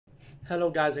Hello,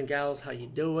 guys and gals. How you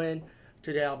doing?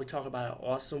 Today I'll be talking about an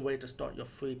awesome way to start your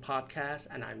free podcast,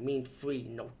 and I mean free.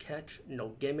 No catch, no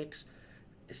gimmicks.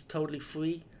 It's totally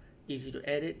free, easy to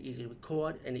edit, easy to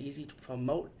record, and easy to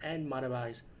promote and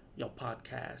monetize your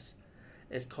podcast.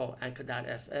 It's called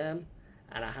Anchor.fm,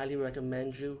 and I highly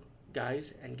recommend you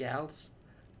guys and gals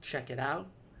check it out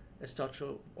and start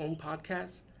your own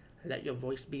podcast and let your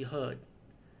voice be heard.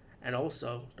 And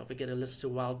also, don't forget to listen to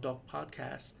Wild Dog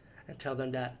Podcast and tell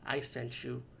them that I sent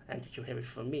you and that you hear it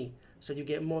from me. So you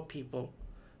get more people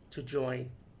to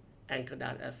join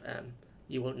Anchor.fm.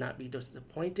 You will not be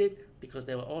disappointed because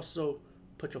they will also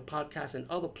put your podcast in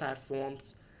other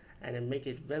platforms and then make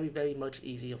it very, very much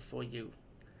easier for you.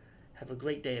 Have a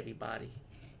great day, everybody.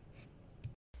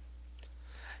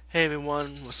 Hey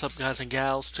everyone, what's up, guys and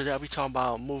gals? Today I'll be talking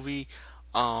about a movie.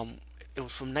 Um, it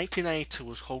was from 1992. It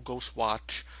was called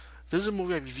Ghostwatch. This is a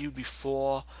movie I reviewed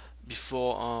before.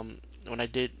 When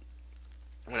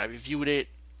I reviewed it,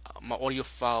 my audio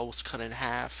file was cut in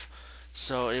half,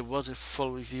 so it wasn't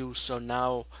full review. So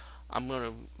now I'm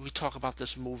gonna we talk about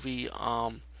this movie.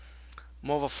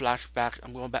 More of a flashback.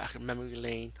 I'm going back in memory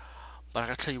lane. But I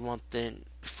gotta tell you one thing: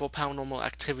 before Paranormal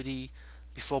Activity,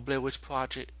 before Blair Witch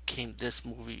Project, came this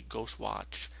movie,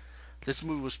 Ghostwatch. This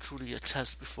movie was truly a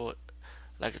test before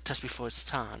its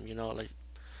time.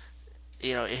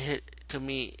 It hit to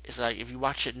me. It's like if you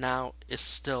watch it now, it's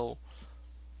still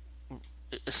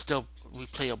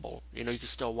replayable. You can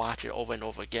still watch it over and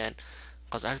over again.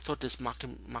 Because I thought this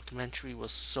mockumentary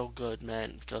was so good,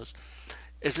 man. Because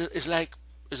it's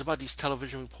about these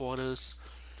television reporters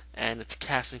and it's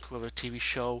cast and crew of a TV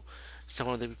show. Some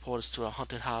of the reporters to a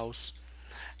haunted house,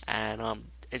 and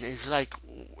it's like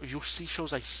you see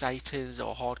shows like Sightings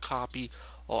or Hard Copy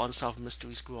or Unsolved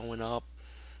Mysteries growing up.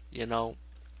 You know,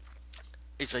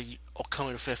 it's like or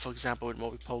Current Affair, for example, with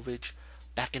Maury Povich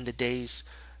back in the days.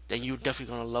 Then you're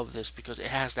definitely gonna love this because it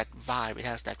has that vibe, it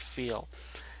has that feel.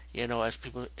 As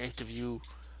people interview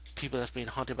people that's being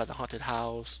haunted by the haunted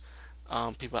house,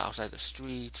 people outside the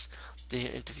streets, they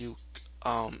interview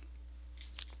um,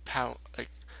 like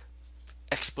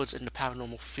experts in the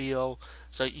paranormal field.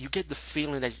 So you get the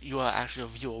feeling that you are actually a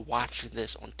viewer watching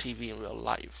this on TV in real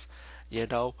life, you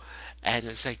know? And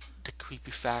it's like the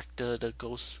creepy factor, the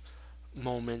ghost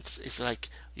moments, it's like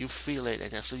you feel it,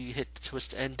 and so you hit the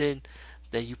twist ending,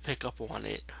 then you pick up on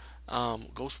it.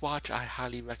 Ghost Watch, I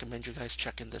highly recommend you guys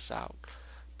checking this out.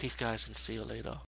 Peace, guys, and see you later.